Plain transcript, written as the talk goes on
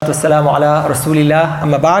Wassalamu ala Rasulillah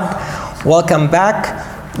amma ba'd. Welcome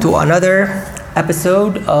back to another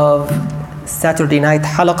episode of Saturday Night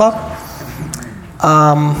Halaqa.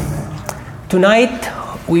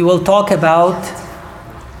 Tonight we will talk about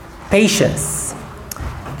patience.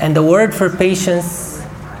 And the word for patience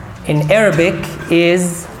in Arabic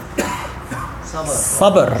is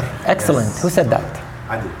sabr. Excellent. Who said that?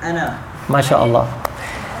 Ana. MashaAllah.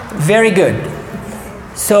 Very good.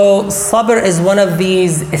 So sabr is one of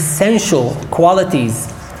these essential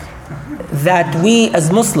qualities that we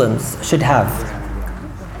as Muslims should have.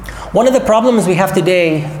 One of the problems we have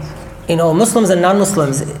today, Muslims and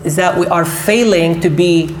non-Muslims, is that we are failing to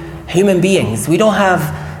be human beings.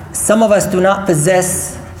 Some of us do not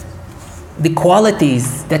possess the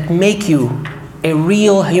qualities that make you a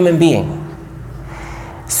real human being.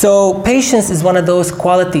 So patience is one of those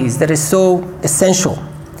qualities that is so essential.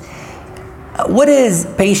 What is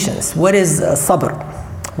patience? What is sabr?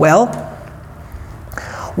 Well,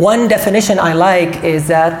 one definition I like is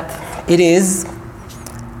that it is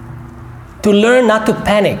to learn not to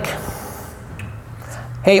panic.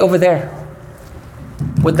 Hey, over there,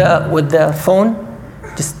 with the phone,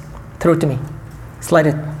 just throw it to me. Slide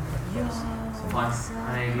it.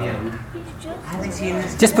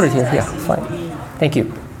 Just put it here. Yeah, fine. Thank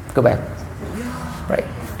you. Go back. Right.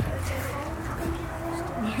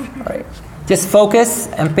 All right. Just focus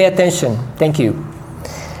and pay attention. Thank you.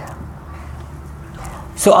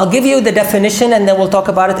 So I'll give you the definition and then we'll talk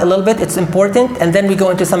about it a little bit. It's important. And then we go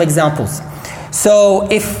into some examples. So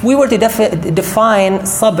if we were to define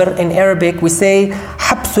sabr in Arabic, we say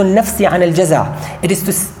حَبْسُ النَّفْسِ عَنِ الْجَزَعِ. It is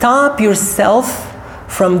to stop yourself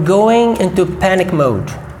from going into panic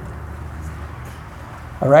mode.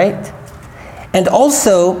 All right? And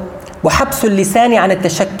also وَحَبْسُ اللِّسَانِ عَنِ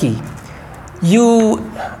التَّشَكِّي.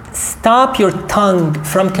 You stop your tongue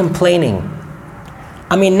from complaining.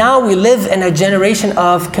 Now we live in a generation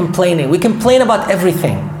of complaining. We complain about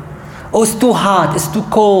everything. Oh, it's too hot, it's too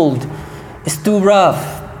cold, it's too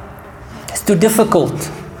rough, it's too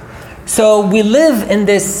difficult. So we live in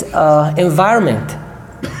this environment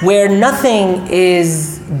where nothing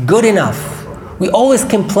is good enough. We always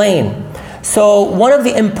complain. So one of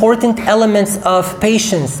the important elements of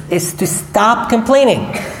patience is to stop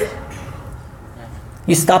complaining.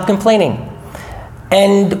 You stop complaining.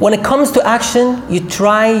 And when it comes to action, you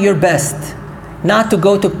try your best not to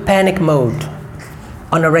go to panic mode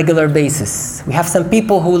on a regular basis. We have some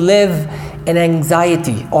people who live in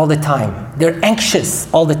anxiety all the time. They're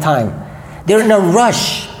anxious all the time. They're in a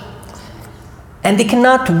rush. And they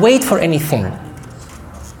cannot wait for anything.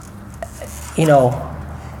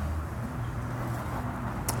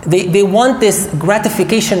 They want this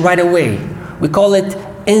gratification right away. We call it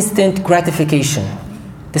instant gratification.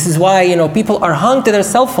 This is why, people are hung to their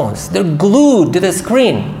cell phones. They're glued to the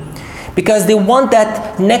screen because they want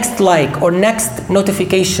that next like or next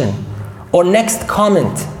notification or next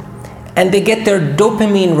comment. And they get their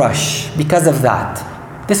dopamine rush because of that.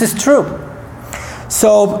 This is true.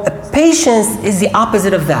 So patience is the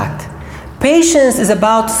opposite of that. Patience is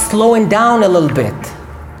about slowing down a little bit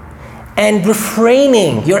and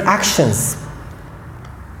refraining your actions.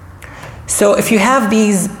 So if you have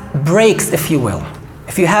these breaks, if you will,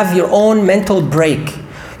 if you have your own mental break,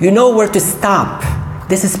 you know where to stop.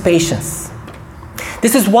 This is patience.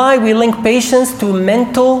 This is why we link patience to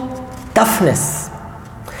mental toughness.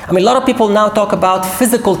 A lot of people now talk about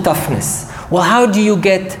physical toughness. Well, how do you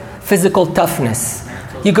get physical toughness?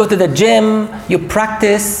 You go to the gym, you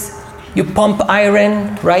practice, you pump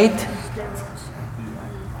iron, right?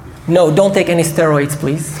 No, don't take any steroids,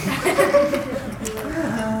 please.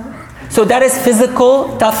 So that is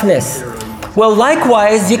physical toughness. Well,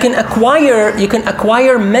 likewise, you can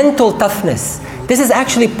acquire mental toughness. This is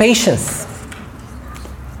actually patience.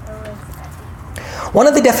 One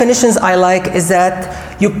of the definitions I like is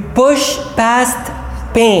that you push past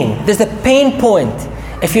pain. There's a pain point.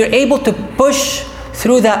 If you're able to push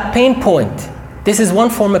through that pain point, this is one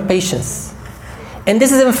form of patience. And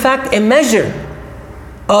this is in fact a measure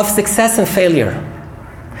of success and failure.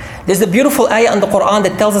 There's a beautiful ayah in the Quran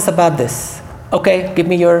that tells us about this. Okay, give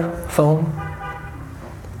me your phone.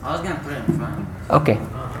 I was going to put it in front. Okay.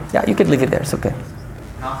 Yeah, you could leave it there. It's okay.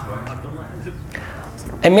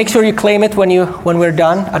 And make sure you claim it when we're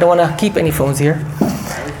done. I don't want to keep any phones here.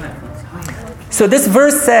 So this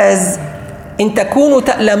verse says, إِن تَكُونُوا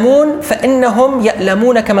تَأْلَمُونَ فَإِنَّهُمْ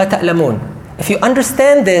يَأْلَمُونَ كَمَا تَأْلَمُونَ. If you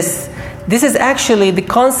understand this is actually the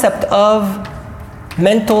concept of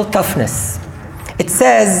mental toughness. It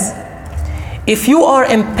says, if you are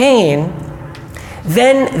in pain,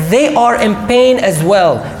 then they are in pain as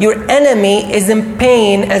well. Your enemy is in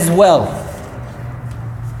pain as well.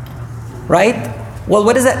 right? Well,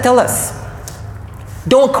 what does that tell us?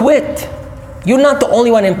 Don't quit. You're not the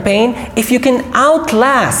only one in pain. If you can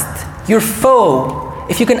outlast your foe,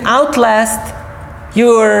 if you can outlast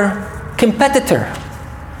your competitor,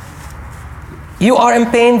 you are in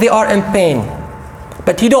pain, they are in pain,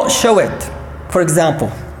 but you don't show it, for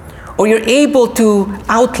example, or you're able to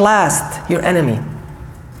outlast your enemy.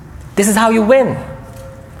 This is how you win.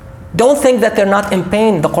 Don't think that they're not in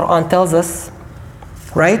pain, the Quran tells us,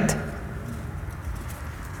 right?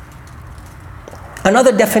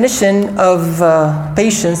 Another definition of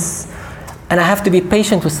patience, and I have to be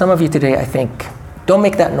patient with some of you today, I think. Don't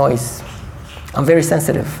make that noise. I'm very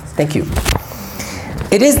sensitive. Thank you.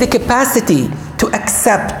 It is the capacity to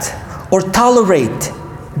accept or tolerate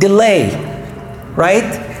delay,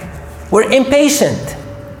 right? We're impatient.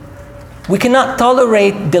 We cannot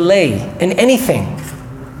tolerate delay in anything.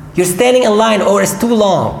 You're standing in line, or it's too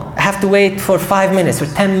long. I have to wait for 5 minutes or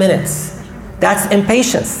 10 minutes. That's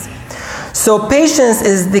impatience. So patience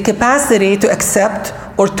is the capacity to accept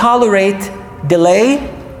or tolerate delay,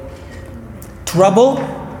 trouble,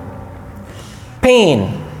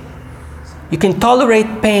 pain. You can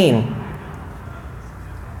tolerate pain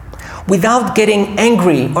without getting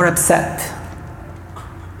angry or upset.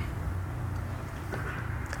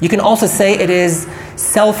 You can also say it is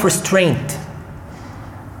self-restraint,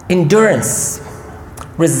 endurance,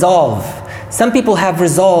 resolve. Some people have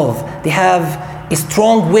resolve. They have a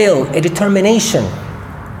strong will, a determination.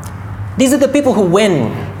 These are the people who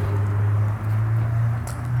win.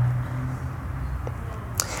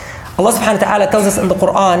 Allah subhanahu wa ta'ala tells us in the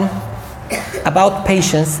Quran about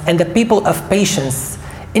patience and the people of patience.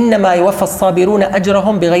 إِنَّمَا يُوَفَّى الصَّابِرُونَ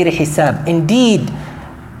أَجْرَهُمْ بِغَيْرِ حِسَابٍ. Indeed,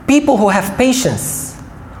 people who have patience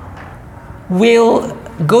will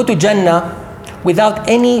go to Jannah without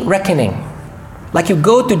any reckoning. Like you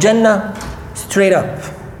go to Jannah straight up.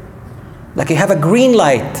 Like you have a green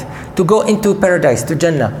light to go into paradise, to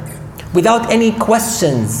Jannah, without any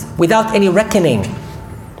questions, without any reckoning.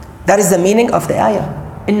 That is the meaning of the ayah.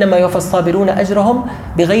 إِنَّمَا يُوَفَّى الصَّابِرُونَ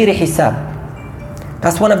أَجْرَهُمْ بِغَيْرِ حِسَابٍ.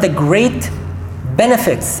 That's one of the great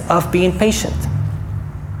benefits of being patient.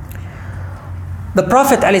 The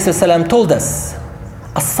Prophet ﷺ told us,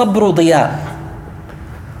 الصبر ضياء.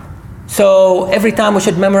 So every time we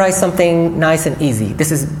should memorize something nice and easy.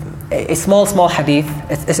 This is a small hadith.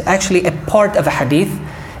 It's actually a part of a hadith.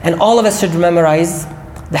 And all of us should memorize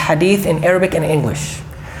the hadith in Arabic and English.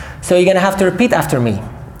 So you're going to have to repeat after me.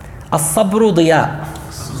 الصبر ضياء.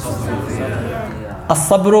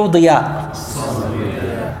 الصبر ضياء.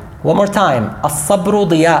 One more time. الصبر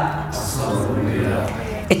ضياء.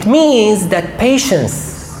 It means that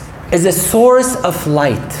patience is a source of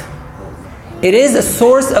light. It is a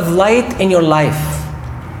source of light in your life.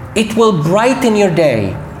 It will brighten your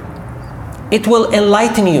day. It will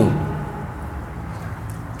enlighten you.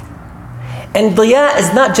 And diya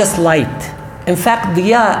is not just light. In fact,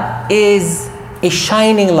 diya is a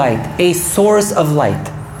shining light, a source of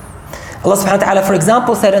light. Allah subhanahu wa ta'ala, for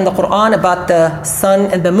example, said in the Quran about the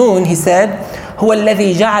sun and the moon, He said, هو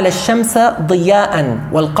الذي جعل الشمس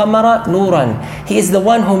ضياء والقمر نورا. He is the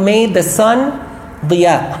one who made the sun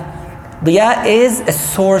diya. Diya is a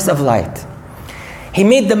source of light. He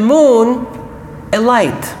made the moon a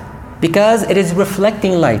light because it is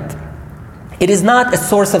reflecting light. It is not a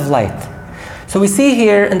source of light. So we see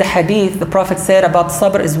here in the hadith, the Prophet said about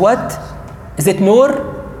sabr is what? Is it nur?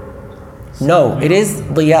 No, it is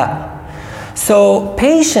diya. So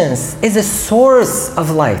patience is a source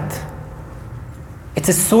of light. It's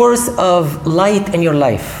a source of light in your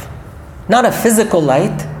life. Not a physical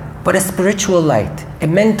light, but a spiritual light, a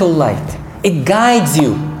mental light. It guides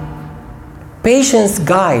you. Patience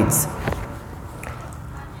guides.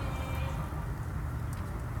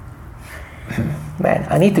 Man,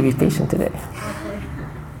 I need to be patient today.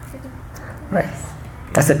 Right.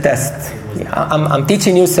 That's a test. Yeah, I'm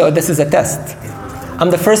teaching you, so this is a test. I'm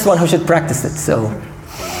the first one who should practice it, so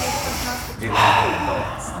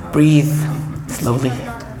breathe slowly.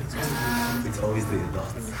 It's always the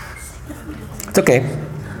adults. It's okay.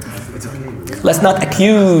 Let's not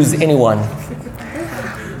accuse anyone.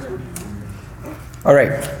 All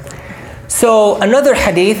right. So another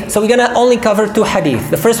hadith. So we're gonna only cover 2 hadith.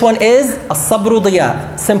 The first one is as-sabru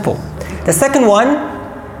diya, simple. The second one,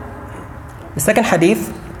 the second hadith,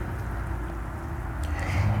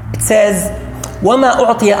 it says, وَمَا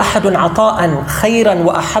أُعْطِيَ أَحَدٌ عَطَاءً خَيْرًا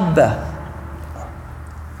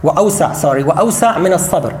وَأَوْسَعَ مِنَ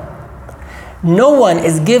الصَّبْرِ. No one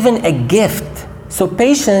is given a gift. So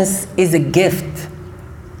patience is a gift.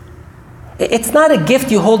 It's not a gift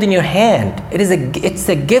you hold in your hand. It's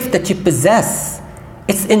a gift that you possess.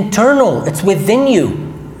 It's internal. It's within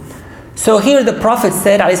you. So here the Prophet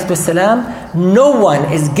said, alayhi salatu wasalam, no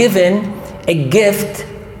one is given a gift,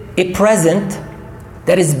 a present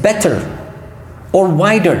that is better or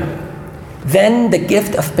wider than the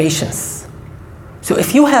gift of patience. So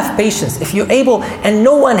if you have patience, if you're able, and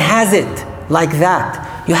no one has it like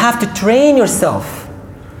that, you have to train yourself.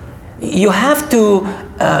 You have to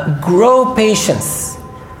grow patience.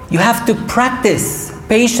 You have to practice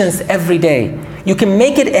patience every day. You can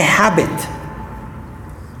make it a habit.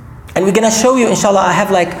 And we're gonna show you, inshallah, I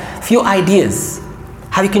have like a few ideas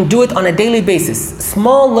how you can do it on a daily basis.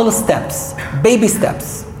 Small little steps, baby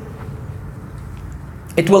steps.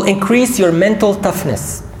 It will increase your mental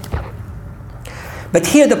toughness. But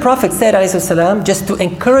here the Prophet said, alayhi salam, just to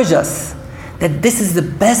encourage us that this is the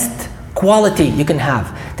best quality you can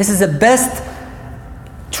have. This is the best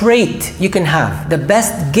trait you can have, the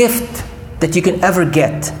best gift that you can ever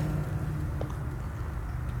get.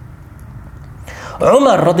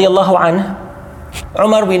 Umar radiallahu anhu,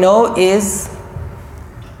 Umar we know is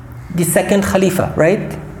the second Khalifa,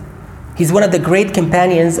 right? He's one of the great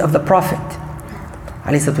companions of the Prophet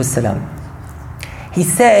alayhi salatu wassalam. He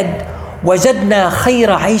said, وَجَدْنَا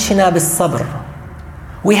خَيْرَ عَيْشِنَا بِالصَّبْرِ.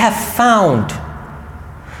 We have found.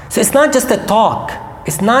 So it's not just a talk.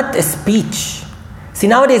 It's not a speech. See,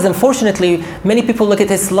 nowadays, unfortunately, many people look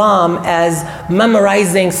at Islam as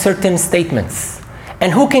memorizing certain statements.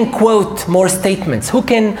 And who can quote more statements? Who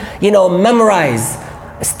can, memorize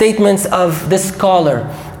statements of this scholar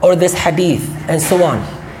or this hadith and so on?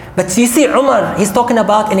 But you see, Umar, he's talking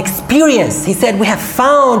about an experience. He said, we have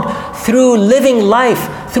found through living life,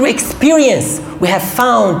 through experience, we have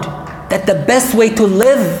found that the best way to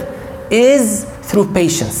live is through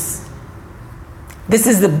patience. This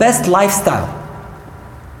is the best lifestyle.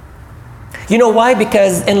 You know why?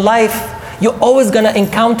 Because in life, you're always going to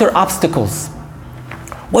encounter obstacles.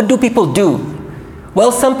 What do people do?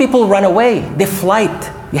 Well, some people run away. They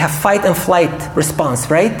flight. You have fight and flight response,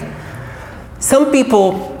 right? Some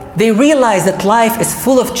people, they realize that life is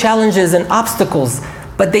full of challenges and obstacles,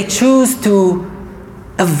 but they choose to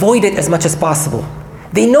avoid it as much as possible.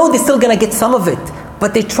 They know they're still going to get some of it,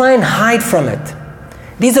 but they try and hide from it.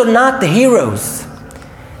 These are not the heroes.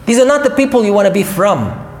 These are not the people you want to be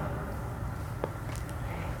from.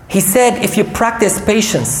 He said, if you practice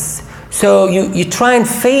patience, so you try and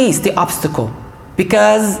face the obstacle,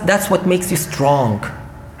 because that's what makes you strong.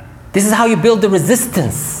 This is how you build the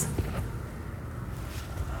resistance.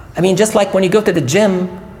 I mean, just like when you go to the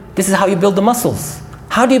gym, this is how you build the muscles.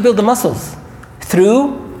 How do you build the muscles?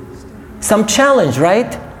 Through some challenge,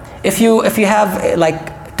 right? If you have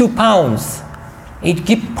like 2 pounds, you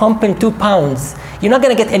keep pumping 2 pounds, you're not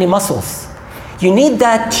going to get any muscles. You need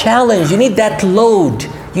that challenge, you need that load,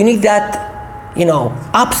 you need that,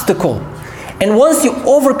 obstacle. And once you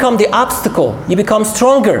overcome the obstacle, you become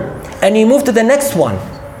stronger and you move to the next one.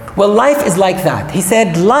 Well, life is like that. He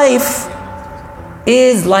said, life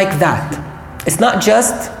is like that. It's not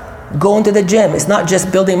just going to the gym. It's not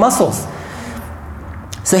just building muscles.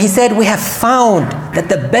 So he said, we have found that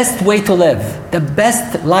the best way to live, the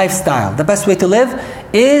best lifestyle, the best way to live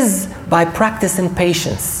is by practicing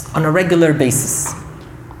patience on a regular basis.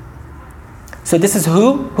 So this is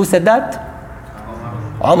who? Who said that?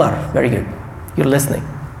 Umar. Very good. You're listening.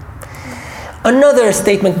 Another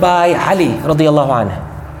statement by Ali radiallahu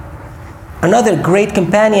anhu, another great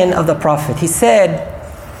companion of the Prophet. He said,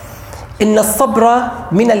 إن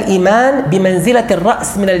الصبر من الإيمان بمنزلة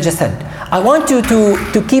الرأس من الجسد. I want you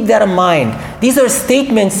to keep that in mind. These are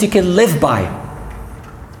statements you can live by.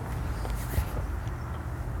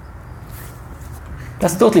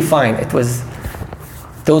 That's totally fine. It was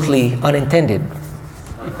totally unintended.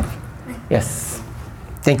 Yes.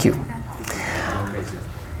 Thank you.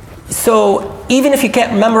 So even if you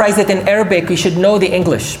can't memorize it in Arabic, you should know the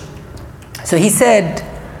English. So he said,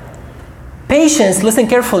 patience, listen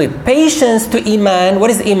carefully. Patience to Iman.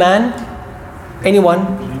 What is Iman?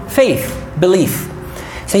 Anyone? Faith, belief.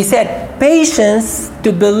 So he said, patience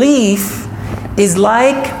to belief is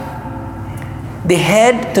like the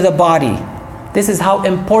head to the body. This is how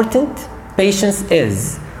important patience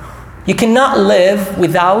is. You cannot live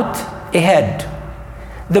without a head.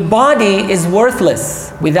 The body is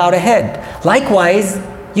worthless without a head. Likewise,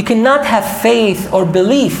 you cannot have faith or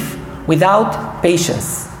belief without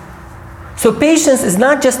patience. So patience is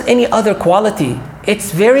not just any other quality.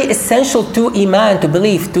 It's very essential to Iman, to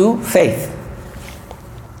belief, to faith.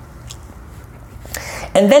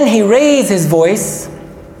 And then he raised his voice.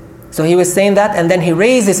 So he was saying that, and then he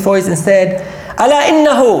raised his voice and said, أَلَا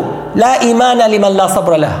إِنَّهُ لَا إِيمَانَ لِمَنْ لَا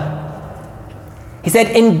صَبْرَ لَهُ. He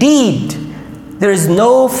said, indeed, there is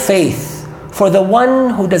no faith for the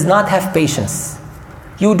one who does not have patience.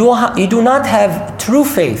 You do not have true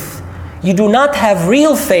faith. You do not have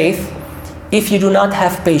real faith if you do not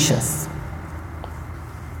have patience.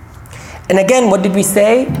 And again, what did we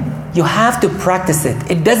say? You have to practice it.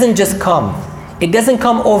 It doesn't just come. It doesn't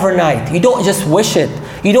come overnight. You don't just wish it.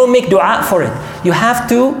 You don't make dua for it. You have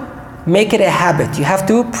to make it a habit. You have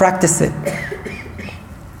to practice it.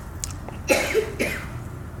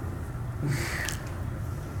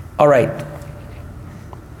 All right.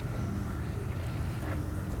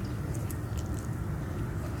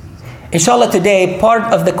 Inshallah, today, part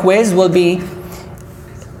of the quiz will be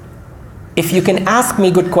if you can ask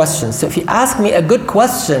me good questions. So if you ask me a good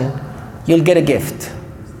question, you'll get a gift.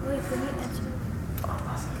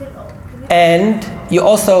 And I'll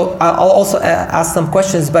also ask some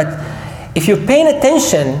questions, but if you're paying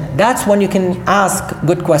attention, that's when you can ask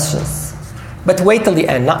good questions. But wait till the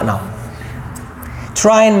end, not now.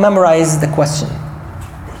 Try and memorize the question.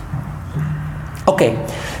 Okay,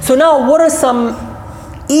 so now what are some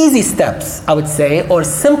easy steps, I would say, or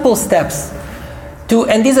simple steps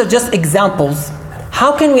and these are just examples,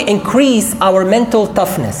 how can we increase our mental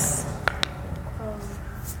toughness?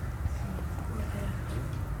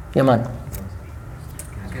 Yaman.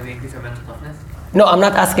 Can we increase our mental toughness? No, I'm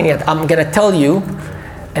not asking yet. I'm going to tell you,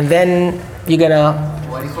 and then you're going to...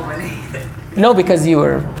 Why do you put my name? No, because you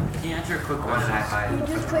were... Can you answer a quick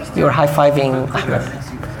question? You were high-fiving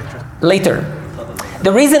Ahmed. Later.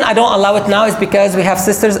 The reason I don't allow it now is because we have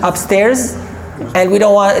sisters upstairs, and we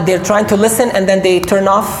don't want... They're trying to listen, and then they turn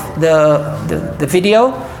off the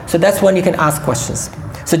video. So that's when you can ask questions.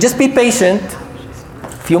 So just be patient. A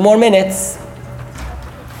few more minutes.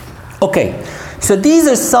 Okay, so these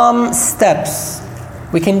are some steps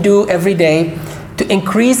we can do every day to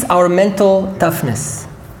increase our mental toughness.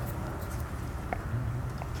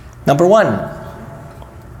 Number 1.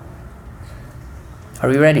 Are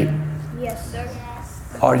we ready? Yes, sir.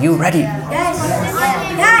 Are you ready? Yes.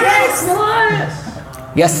 Yes.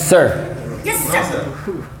 Yes, sir. Yes, sir.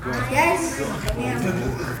 Yes.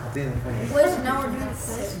 Where's no?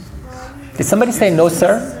 Did somebody say no,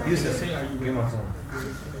 sir?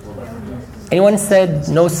 Anyone said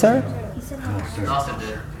no, sir? Austin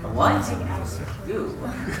did. What? You.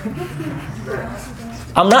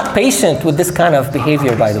 I'm not patient with this kind of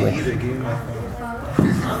behavior, by the way.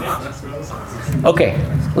 Okay,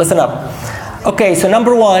 listen up. Okay, so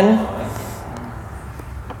number 1.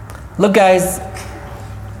 Look, guys,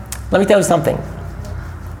 let me tell you something.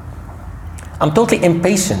 I'm totally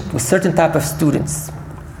impatient with certain type of students.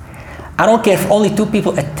 I don't care if only 2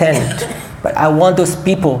 people attend, but I want those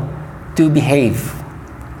people to behave.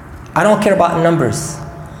 I don't care about numbers.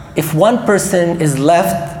 If 1 person is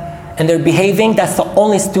left and they're behaving, that's the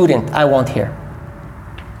only student I want here.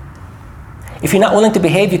 If you're not willing to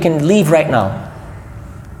behave, you can leave right now.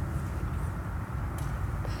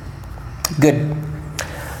 Good.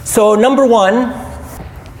 So number 1,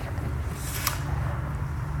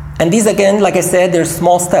 and these again, like I said, they're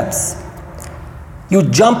small steps. You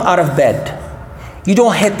jump out of bed. You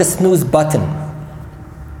don't hit the snooze button.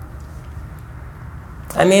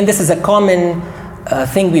 I mean, this is a common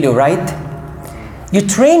thing we do, right? You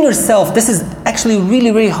train yourself. This is actually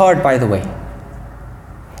really, really hard, by the way.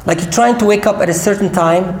 Like you're trying to wake up at a certain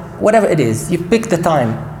time, whatever it is. You pick the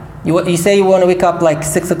time. You say you want to wake up like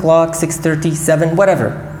 6 o'clock, 6:30, 7,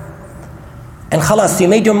 whatever. And khalas, you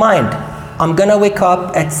made your mind. I'm going to wake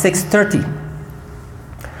up at 6:30.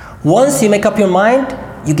 Once you make up your mind,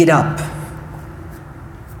 you get up.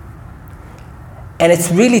 And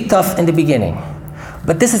it's really tough in the beginning.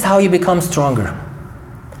 But this is how you become stronger.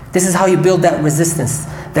 This is how you build that resistance,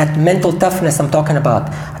 that mental toughness I'm talking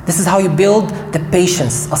about. This is how you build the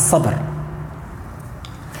patience, as-sabr.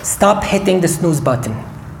 Stop hitting the snooze button.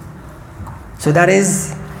 So that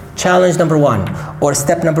is challenge number 1, or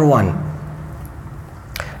step number 1.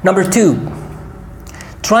 Number 2,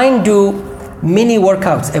 try and do mini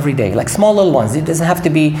workouts every day, like small little ones. It doesn't have to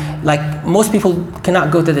be like, most people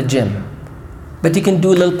cannot go to the gym, but you can do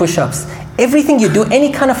little push-ups. Everything you do,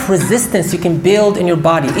 any kind of resistance you can build in your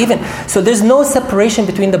body, so there's no separation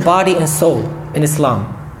between the body and soul in Islam.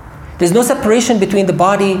 There's no separation between the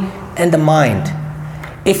body and the mind.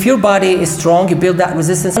 If your body is strong, you build that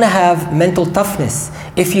resistance, you're going to have mental toughness.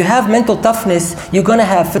 If you have mental toughness, you're going to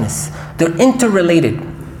have fitness. They're interrelated.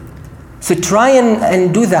 So try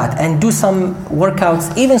and do that, and do some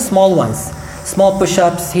workouts, even small ones. Small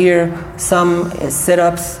push-ups here, some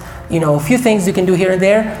sit-ups, a few things you can do here and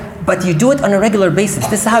there, but you do it on a regular basis.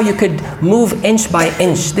 This is how you could move inch by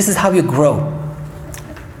inch. This is how you grow.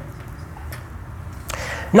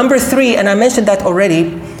 Number 3, and I mentioned that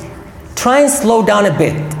already, try and slow down a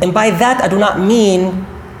bit. And by that, I do not mean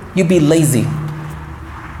you be lazy.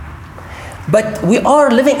 But we are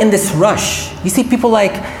living in this rush. You see people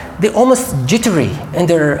like, they're almost jittery in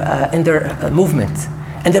their movement.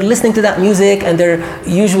 And they're listening to that music, and they're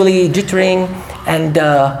usually jittering and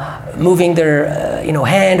moving their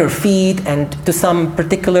hand or feet and to some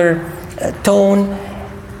particular tone.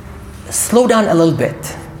 Slow down a little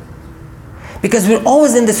bit. Because we're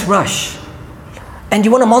always in this rush. And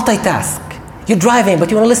you want to multitask. You're driving, but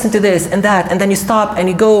you want to listen to this and that, and then you stop and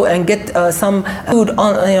you go and get some food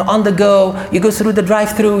on the go. You go through the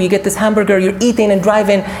drive-through, you get this hamburger, you're eating and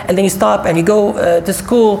driving, and then you stop and you go to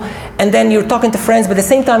school, and then you're talking to friends, but at the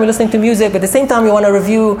same time you're listening to music, but at the same time you want to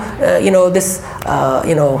review this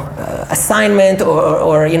assignment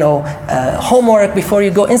or homework before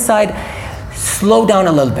you go inside. Slow down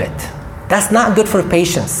a little bit. That's not good for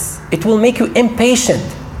patience. It will make you impatient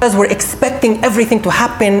because we're expecting everything to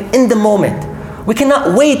happen in the moment. We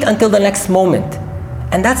cannot wait until the next moment.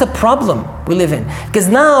 And that's a problem we live in. Because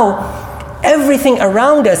now, everything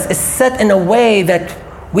around us is set in a way that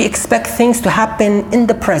we expect things to happen in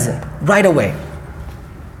the present, right away.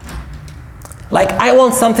 Like, I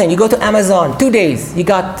want something, you go to Amazon, 2 days, you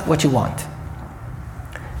got what you want.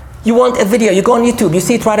 You want a video, you go on YouTube, you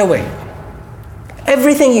see it right away.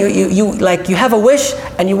 Everything you have a wish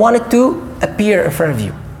and you want it to appear in front of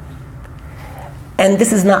you. And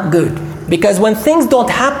this is not good, because when things don't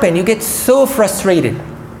happen, you get so frustrated.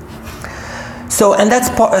 So, and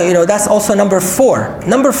that's also number 4.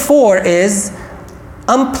 Number 4 is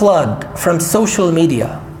unplug from social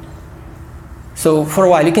media. So for a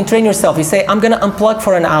while, you can train yourself. You say, I'm going to unplug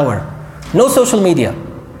for an hour. No social media,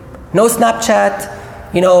 no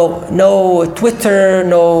Snapchat, no Twitter,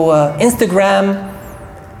 no Instagram.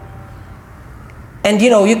 And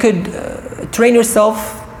you could train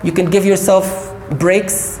yourself. You can give yourself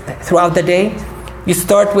breaks throughout the day. You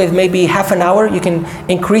start with maybe half an hour. You can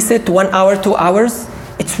increase it to 1 hour, 2 hours.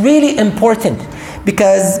 It's really important,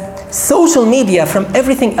 because social media, from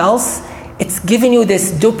everything else, it's giving you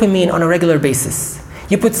this dopamine on a regular basis.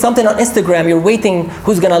 You put something on Instagram, you're waiting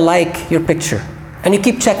who's gonna like your picture. And you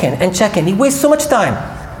keep checking and checking. You waste so much time.